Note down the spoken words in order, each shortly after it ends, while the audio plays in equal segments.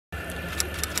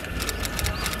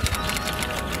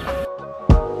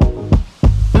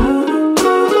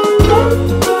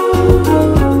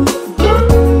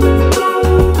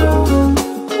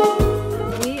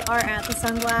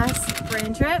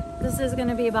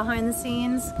gonna be behind the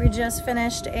scenes. We just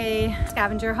finished a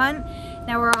scavenger hunt.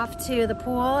 Now we're off to the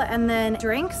pool and then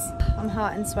drinks. I'm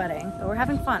hot and sweating, but we're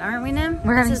having fun, aren't we, Nim?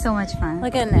 We're having so much fun.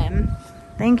 Look at Nim.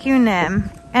 Thank you, Nim.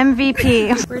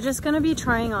 MVP. We're just gonna be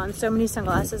trying on so many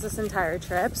sunglasses this entire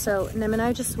trip. So Nim and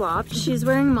I just swapped. She's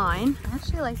wearing mine. I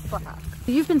actually like black.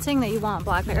 You've been saying that you want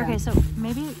black. Yeah. Okay, so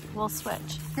maybe we'll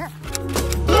switch. Yeah.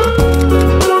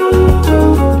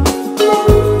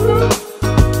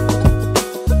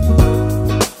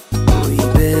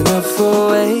 We've been up for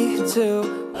way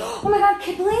too. Oh my God,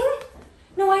 Kipling?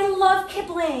 No, I love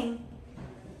Kipling.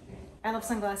 I love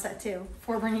Sunglass Set too,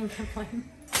 for bringing Kipling.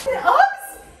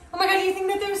 Uggs? Oh my God, do you think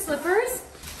that they're slippers?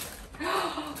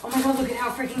 Oh my God, look at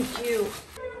how freaking cute. Look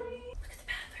at the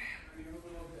bathroom.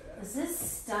 This is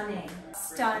stunning.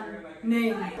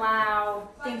 Stunning. Wow.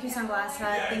 Thank you, Sunglass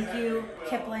Hut. Thank you,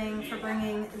 Kipling, for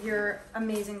bringing your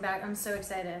amazing bag. I'm so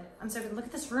excited. I'm so excited. Look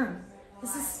at this room.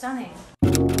 This is stunning.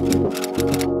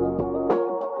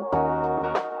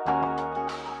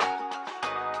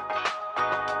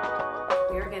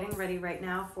 Ready right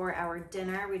now for our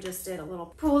dinner. We just did a little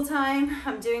pool time.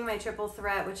 I'm doing my triple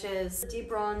threat, which is deep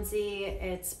bronzy,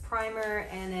 it's primer,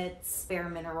 and it's bare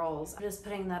minerals. I'm just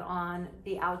putting that on.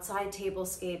 The outside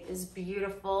tablescape is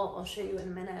beautiful. I'll show you in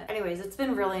a minute. Anyways, it's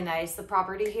been really nice. The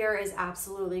property here is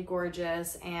absolutely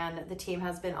gorgeous and the team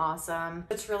has been awesome.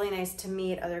 It's really nice to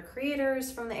meet other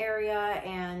creators from the area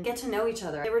and get to know each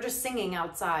other. They were just singing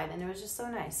outside and it was just so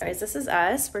nice. Guys, this is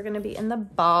us. We're gonna be in the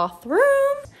bathroom.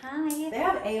 Hi. They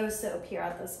have AO soap here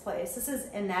at this place. This is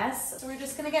Ines. So we're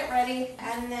just gonna get ready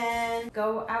and then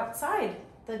go outside.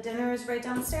 The dinner is right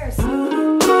downstairs. Good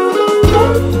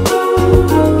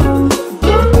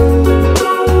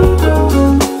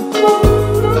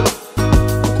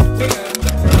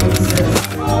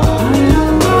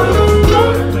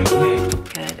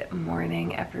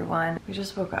morning, everyone. We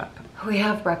just woke up. We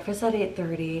have breakfast at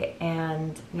 8:30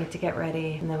 and need to get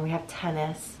ready. And then we have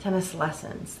tennis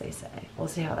lessons, they say. We'll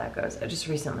see how that goes. I just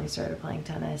recently started playing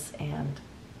tennis and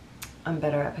I'm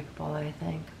better at pickleball, I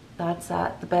think. That's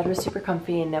that. The bed was super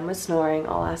comfy and Nim was snoring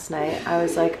all last night. I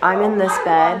was like, I'm in this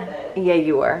bed. Yeah,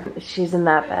 you were. She's in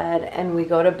that bed and we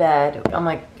go to bed. I'm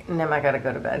like, Nim, I gotta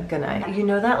go to bed. Good night. You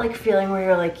know that like feeling where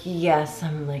you're like, yes,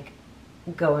 I'm like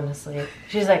going to sleep.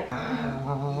 She's like,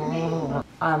 oh.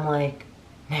 I'm like,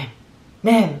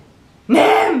 Nim.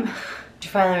 She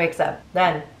finally wakes up.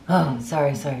 Then, oh,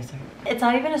 sorry. It's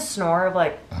not even a snore of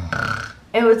like,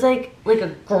 it was like a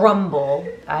grumble.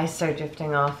 I start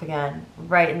drifting off again,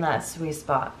 right in that sweet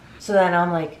spot. So then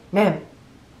I'm like, Nim.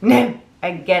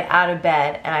 I get out of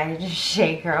bed and I just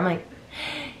shake her. I'm like,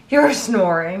 you're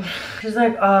snoring. She's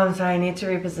like, oh, I'm sorry, I need to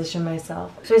reposition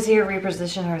myself. So I see her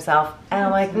reposition herself and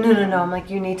I'm like, no. I'm like,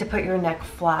 you need to put your neck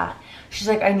flat. She's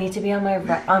like, I need to be on my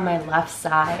left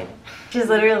side. She's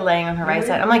literally laying on her right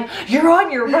side. I'm like, you're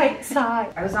on your right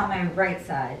side. I was on my right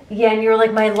side. Yeah, and you were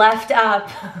like, my left up.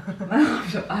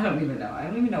 I don't even know. I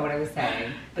don't even know what I was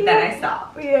saying. But then I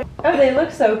stopped. Yeah. Oh, they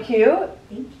look so cute.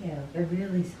 Thank you. They're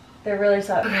really soft. They're really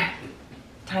soft. Okay.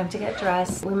 Time to get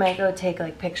dressed. We might go take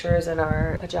like pictures in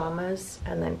our pajamas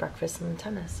and then breakfast and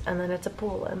tennis. And then it's a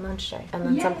pool and lunch day. And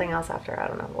then something else after. I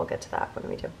don't know. We'll get to that when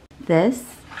we do. This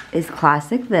is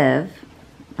classic Viv,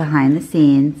 behind the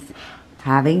scenes,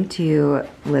 having to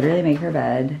literally make her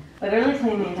bed. Literally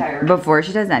clean the entire room. Before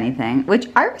she does anything, which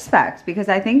I respect because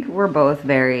I think we're both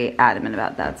very adamant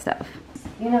about that stuff.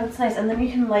 You know, it's nice. And then you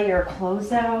can lay your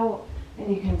clothes out and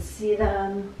you can see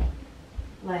them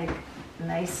like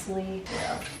nicely.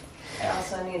 Yeah. I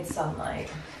also need sunlight.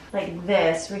 Like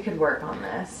this, we could work on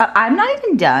this. I'm not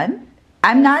even done.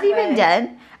 I'm not even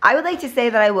done. I would like to say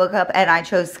that I woke up and I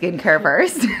chose skincare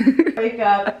first. Wake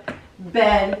up,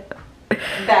 bed,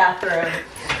 bathroom,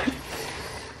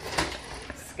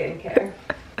 skincare.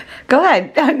 Go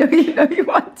ahead. I know you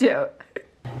want to.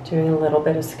 Doing a little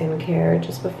bit of skincare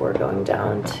just before going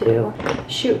down to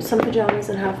shoot some pajamas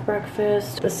and have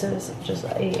breakfast. This is just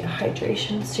a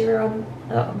hydration serum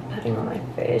that I'm putting on my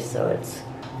face so it's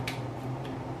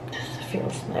just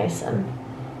feels nice and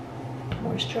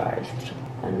moisturized.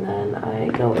 And then I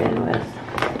go in with,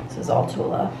 this is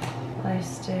Altula eye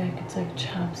stick. It's like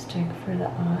chapstick for the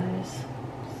eyes.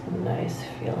 It's a nice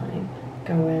feeling.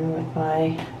 Go in with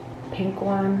my pink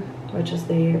one, which is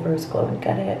the Rose Glow and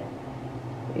Get It.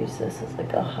 Use this as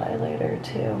like a highlighter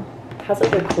too. It has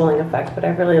like a cooling effect, but I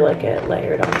really like it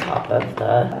layered on top of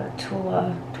the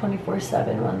Tula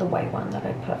 24/7 one, the white one that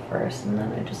I put first, and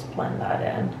then I just blend that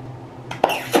in.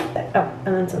 Oh,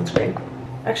 and then sunscreen.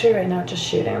 Actually right now just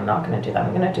shooting, I'm not gonna do that.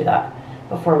 I'm gonna do that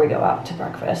before we go out to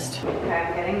breakfast. Okay,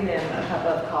 I'm getting Nim a cup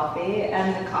of coffee,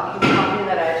 and the coffee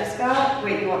that I just got,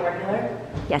 wait, you want regular?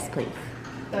 Yes, please.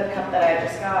 The cup that I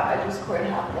just got, I just poured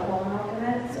half the whole milk in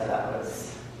it, so that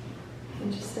was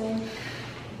interesting.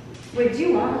 Wait, do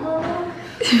you want whole milk?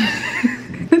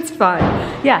 It's fine.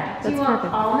 Yeah, that's do you want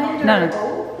perfect. Almond or No.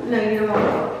 oat? No, you don't want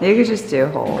oat. You could just do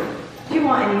whole. Do you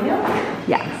want any milk?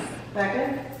 Yes. That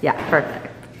good? Yeah, perfect.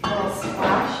 A little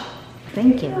splash.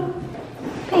 Thank you.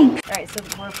 Thanks. All right, so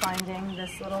we're finding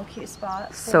this little cute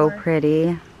spot. So for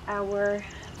pretty. Our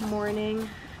morning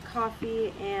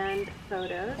coffee and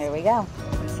photos. Here we go.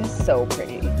 This is so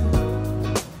pretty.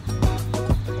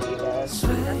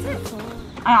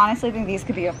 I honestly think these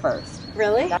could be a first.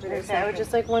 Really? Okay, I would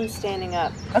just like one standing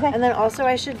up. Okay. And then also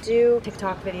I should do a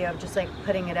TikTok video of just like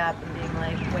putting it up and being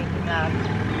like waking up,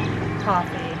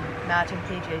 coffee, matching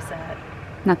PJ set,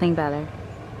 Nothing better.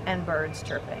 and birds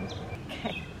chirping.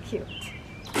 Okay, cute.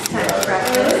 Time for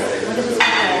breakfast. Look at this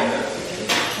today.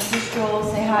 This is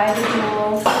Jules. Say hi to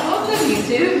Jules. Welcome,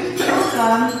 YouTube.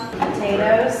 Welcome.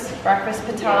 Potatoes. Breakfast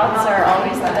patatas are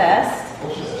always the best.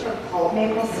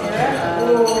 Maple syrup.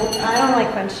 Ooh, I don't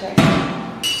like French chicken.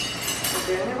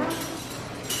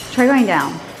 Try going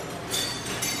down.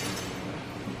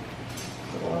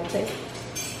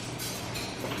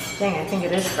 Dang, I think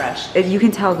it is fresh. You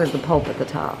can tell there's the pulp at the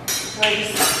top. So I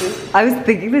just scoop. I was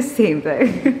thinking the same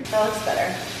thing. That looks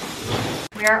better.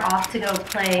 We are off to go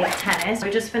play tennis.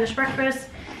 We just finished breakfast,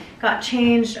 got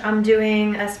changed. I'm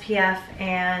doing SPF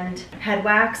and head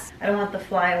wax. I don't want the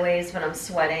flyaways when I'm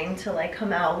sweating to like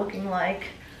come out looking like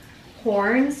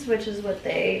horns, which is what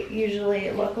they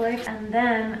usually look like. And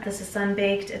then this is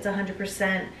sun-baked. It's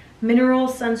 100% mineral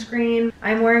sunscreen.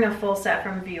 I'm wearing a full set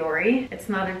from Viore. It's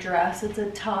not a dress, it's a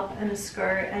top and a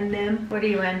skirt. And Nim, what are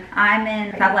you in? I'm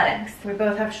in athletics. We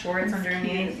both have shorts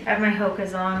underneath. I have my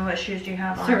Hokas on. What shoes do you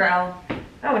have on? Sorrel.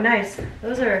 Oh, nice.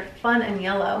 Those are fun and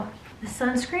yellow. The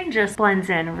sunscreen just blends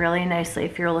in really nicely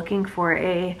if you're looking for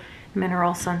a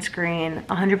mineral sunscreen,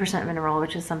 100% mineral,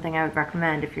 which is something I would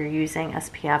recommend if you're using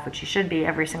SPF, which you should be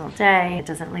every single day. It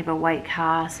doesn't leave a white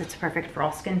cast. It's perfect for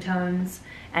all skin tones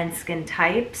and skin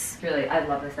types. Really, I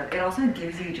love this stuff. It also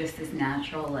gives you just this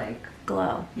natural, like,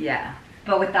 Glow. yeah.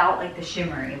 But without, like, the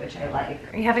shimmery, which I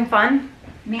like. Are you having fun?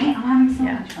 Me? I'm having so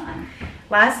Yeah. much fun.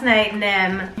 Last night,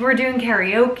 Nim, we were doing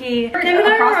karaoke. Nim and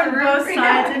I were on both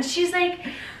sides, and she's like,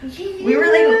 We were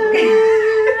like,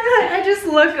 I just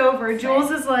look over.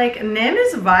 Jules is like, Nim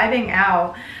is vibing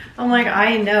out. I'm like,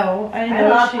 I know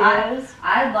she is.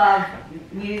 I love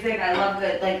music. I love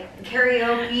good, like,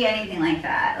 karaoke, anything like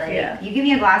that. Like, Yeah. you give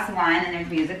me a glass of wine and there's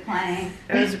music playing.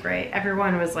 It was great.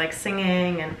 Everyone was like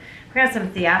singing, and we got some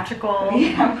theatrical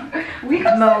Yeah. We have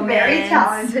some moments. very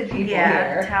talented people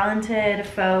here. Talented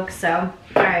folks. So,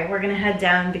 all right, we're gonna head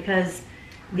down because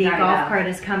the Gotta golf go. cart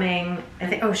is coming. I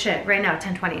think. Oh shit! Right now,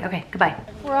 10:20. Okay, goodbye.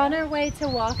 We're on our way to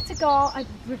walk to golf.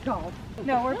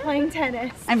 No, we're playing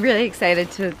tennis. I'm really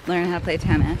excited to learn how to play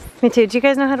tennis. Me too. Do you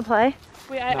guys know how to play?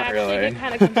 I actually get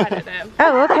kind of competitive.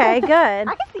 Oh, okay, good. I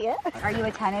can see it. Are you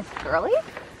a tennis girly?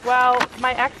 Well,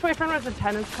 my ex-boyfriend was a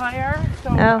tennis player, so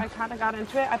Oh. I kind of got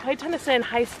into it. I played tennis in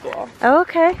high school, Oh,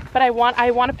 okay. but I want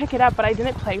to pick it up, but I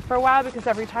didn't play for a while because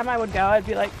every time I would go, I'd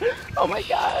be like, oh my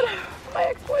god, my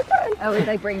ex-boyfriend. Oh, it would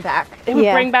like bring back. It would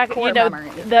Yeah. bring back, Core you know,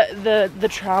 memories. the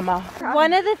trauma.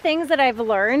 One of the things that I've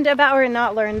learned about, or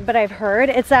not learned, but I've heard,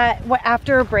 it's that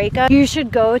after a breakup, you should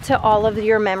go to all of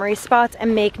your memory spots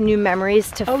and make new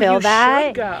memories to Oh, fill you that,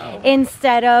 should go.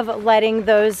 instead of letting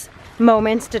those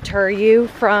moments deter you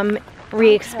from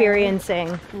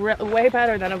re-experiencing. Way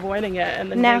better than avoiding it and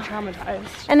then Now- being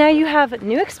traumatized. And now you have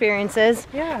new experiences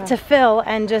Yeah. to fill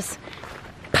and just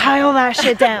pile that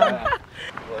shit down.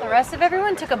 The rest of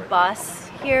everyone took a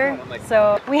bus here,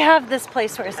 so we have this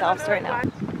place to ourselves right now.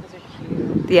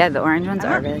 Yeah, the orange ones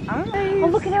are really. Oh,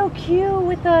 look at how cute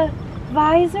with the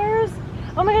visors.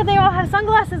 Oh my god, they all have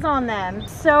sunglasses on them.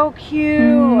 So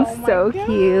cute. So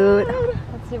cute.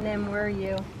 Let's see, Nim, where are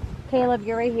you? Caleb,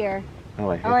 you're right here.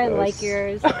 Oh, I, hate Oh, I those. like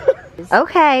yours.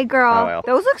 Okay, girl. Oh, well.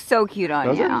 Those look so cute on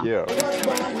Those you. are cute.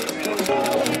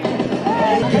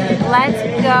 Let's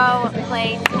go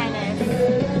play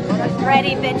tennis.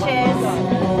 Ready,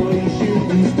 bitches?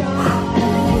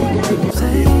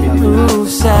 Move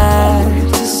side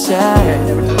to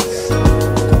side.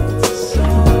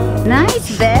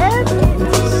 Nice, babe.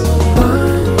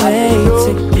 One way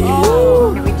to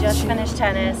go. We just finished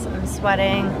tennis. I'm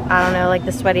sweating. I don't know, like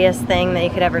the sweatiest thing that you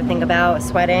could ever think about,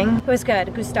 sweating. It was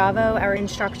good. Gustavo, our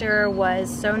instructor, was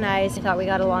so nice. I thought we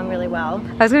got along really well.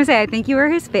 I was gonna say, I think you were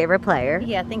his favorite player.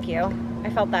 Yeah, thank you. I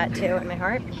felt that too in my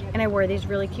heart. And I wore these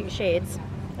really cute shades.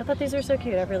 I thought these were so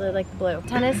cute. I really like the blue.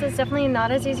 Tennis is definitely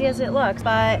not as easy as it looks,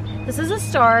 but this is a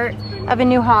start of a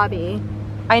new hobby.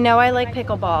 I know I like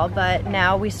pickleball, but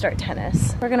now we start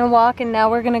tennis. We're gonna walk and now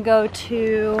we're gonna go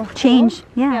to Change.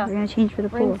 Yeah, we're gonna change for the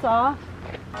pool. rinse off,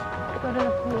 go to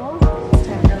the pool. It's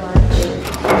time for lunch.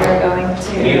 We're going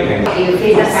to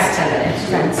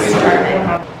then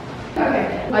start.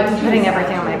 Okay. I've been putting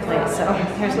everything on my plate, so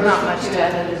there's not much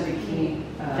to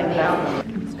think about.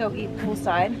 Let's go eat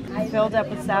poolside. I filled up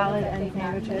with salad and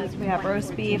sandwiches. We have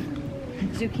roast beef,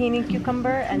 zucchini, cucumber,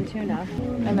 and tuna.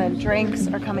 And then drinks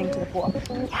are coming to the pool.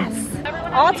 Yes.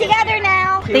 All together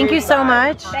now. Thank you so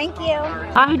much. Thank you.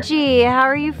 IG, how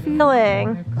are you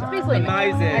feeling? Amazing.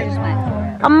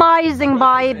 Amazing,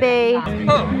 baby.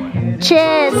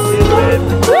 Cheers.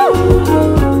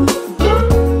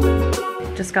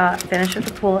 Just got finished with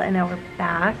the pool and now we're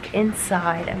back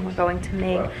inside and we're going to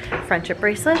make friendship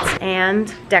bracelets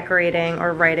and decorating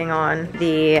or writing on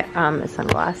the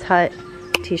Sunglass Hut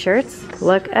t-shirts.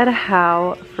 Look at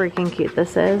how freaking cute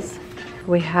this is.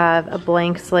 We have a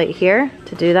blank slate here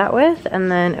to do that with, and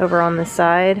then over on the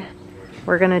side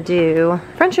we're gonna do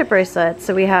friendship bracelets.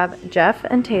 So we have Jeff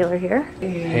and Taylor here.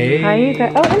 Hey. How you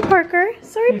guys? Oh, and Parker.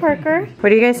 Sorry, Parker. What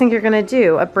do you guys think you're gonna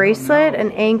do? A bracelet,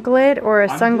 an anklet, or a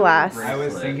sunglass? I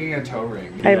was thinking a toe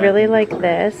ring. I really like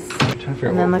this.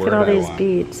 And then look at all these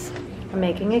beads. I'm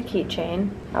making a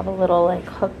keychain. I have a little like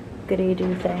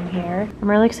hookity-doo thing here. I'm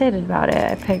really excited about it.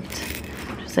 I picked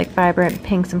just like vibrant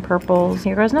pinks and purples.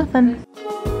 Here goes nothing.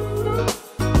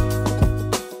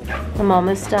 I'm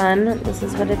almost done. This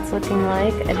is what it's looking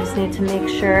like. I just need to make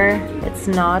sure it's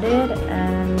knotted,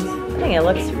 and I think it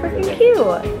looks freaking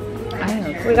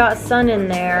cute. We got sun in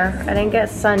there. I didn't get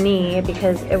sunny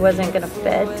because it wasn't gonna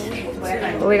fit.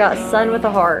 But we got sun with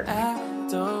a heart.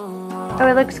 Oh,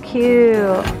 it looks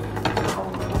cute.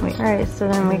 Alright, so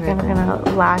then we're gonna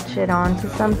latch it onto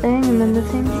something and then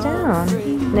this hangs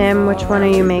down. Nim, which one are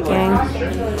you making?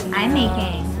 I'm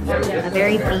making a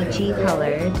very beachy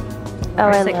colored. Oh,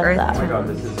 I love that. Oh my god,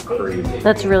 this is crazy.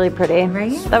 That's really pretty.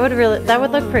 Right? That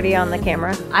would look pretty on the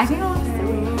camera. I think it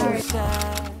looks so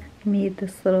cute. Made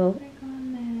this little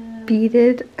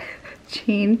beaded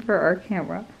chain for our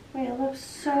camera. Wait, it looks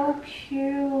so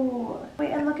cute.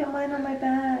 Wait, and look at mine on my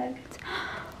bag.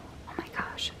 Oh my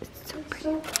gosh, it's so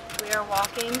pretty. We are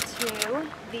walking to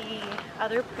the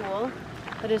other pool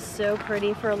that is so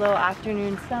pretty for a little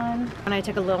afternoon sun. And I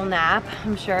took a little nap.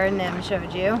 I'm sure Nim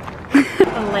showed you.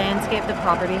 The landscape, the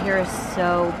property here is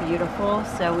so beautiful.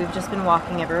 So we've just been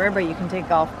walking everywhere, but you can take a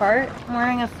golf cart. I'm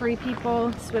wearing a Free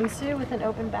People swimsuit with an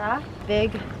open back.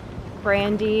 Big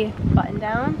brandy button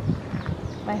down.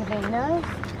 My Havanas.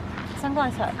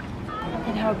 Sunglass Hut.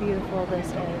 And how beautiful this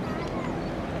is.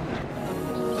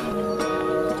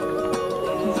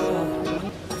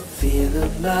 Feel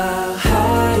of my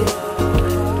heart.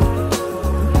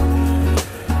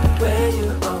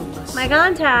 My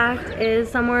contact is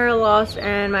somewhere lost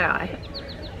in my eye.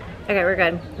 Okay, we're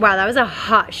good. Wow, that was a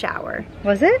hot shower.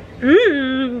 Was it?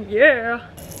 Yeah.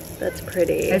 That's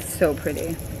pretty. It's so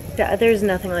pretty. Yeah, there's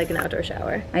nothing like an outdoor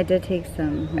shower. I did take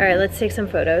some. All right, let's take some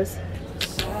photos.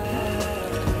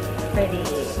 Pretty.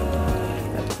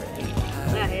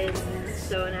 That is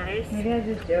so nice. Maybe I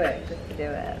just do it just to do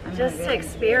it. Just to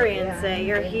experience it.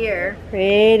 You're here.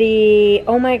 Pretty.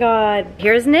 Oh my God.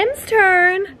 Here's Nim's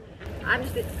turn. I'm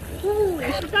just. Holy,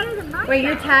 she thought it was a nice. Wait,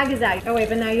 your tag is out. Oh wait,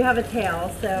 but now you have a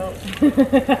tail, so.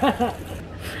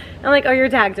 I'm like, oh, your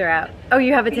tags are out. Oh,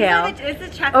 you have a tail.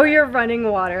 It's a Oh, you're running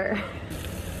water.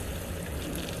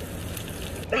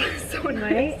 That's so nice.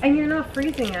 Right? And you're not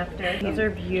freezing after. These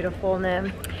are beautiful,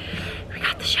 Nim. We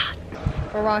got the shot.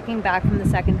 We're walking back from the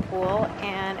second pool,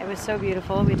 and it was so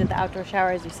beautiful. We did the outdoor shower,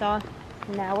 as you saw.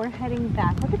 Now we're heading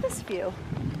back. Look at this view.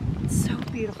 It's so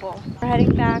beautiful. We're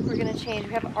heading back. We're gonna change.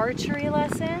 We have archery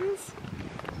lessons,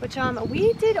 which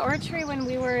we did archery when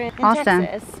we were in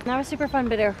Texas. That was super fun,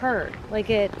 but it hurt. Like,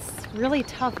 it's really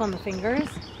tough on the fingers.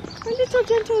 My little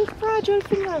gentle, fragile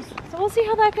fingers. So we'll see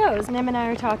how that goes. Nim and I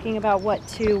are talking about what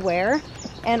to wear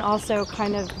and also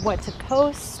kind of what to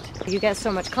post. You get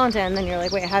so much content and then you're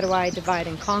like, wait, how do I divide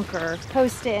and conquer?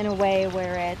 Post it in a way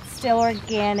where it's still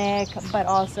organic, but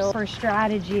also for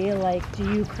strategy. Like,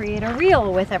 do you create a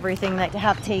reel with everything that you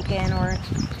have taken, or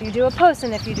do you do a post?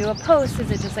 And if you do a post,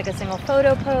 is it just like a single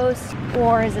photo post,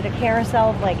 or is it a carousel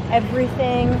of like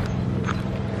everything?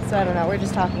 So I don't know, we're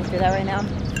just talking through that right now.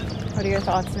 What are your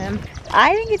thoughts, Nim?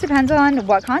 I think it depends on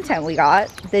what content we got,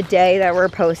 the day that we're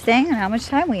posting, and how much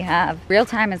time we have. Real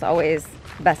time is always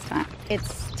the best time.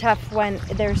 It's tough when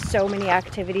there's so many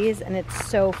activities and it's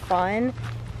so fun,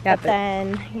 Yeah, but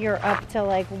then you're up till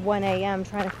like 1 a.m.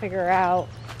 trying to figure out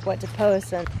what to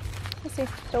post, and we'll see.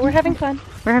 But we're having fun.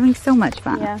 We're having so much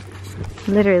fun. Yeah.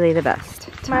 Literally the best.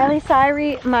 Miley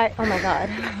Cyrus, oh my god,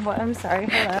 what, I'm sorry,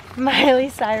 hold up. Miley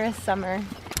Cyrus summer.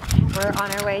 We're on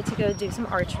our way to go do some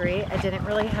archery. I didn't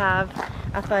really have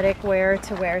athletic wear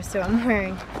to wear, so I'm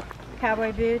wearing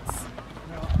cowboy boots,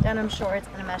 denim shorts,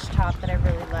 and a mesh top that I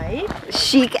really like.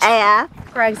 Chic AF.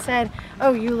 Greg said,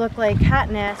 oh, you look like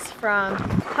Katniss from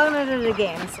Hunger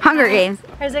Games. Hunger Games.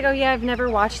 I was like, oh yeah, I've never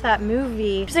watched that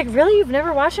movie. She's like, really? You've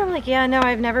never watched it? I'm like, yeah, no,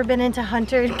 I've never been into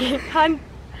Hunter Games.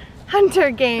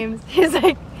 He's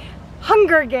like,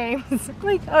 Hunger Games. I'm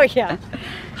like, oh yeah,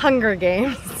 Hunger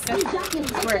Games.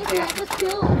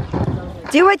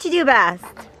 Do what you do best.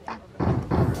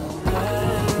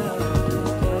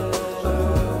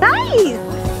 Nice!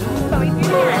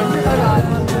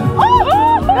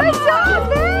 Oh, good job,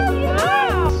 man!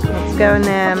 Let's go,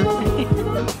 Nim.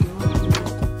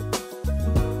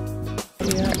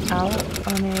 We are out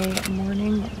on a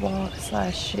morning walk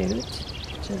 / shoot.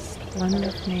 Just one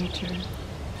with nature.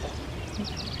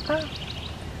 Oh,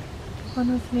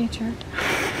 one with nature.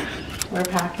 We're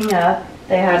packing up.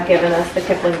 They had given us the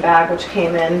Kipling bag, which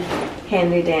came in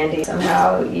handy dandy.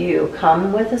 Somehow you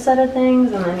come with a set of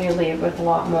things and then you leave with a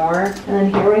lot more. And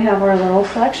then here we have our little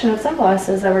collection of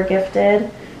sunglasses that were gifted.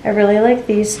 I really like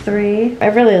these 3. I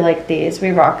really like these.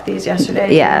 We rocked these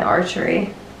yesterday. Yeah. In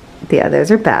archery. The others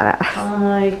are badass. I'm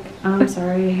like, I'm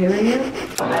sorry, who are you?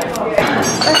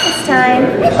 Breakfast time.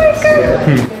 Hey,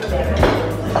 Parker.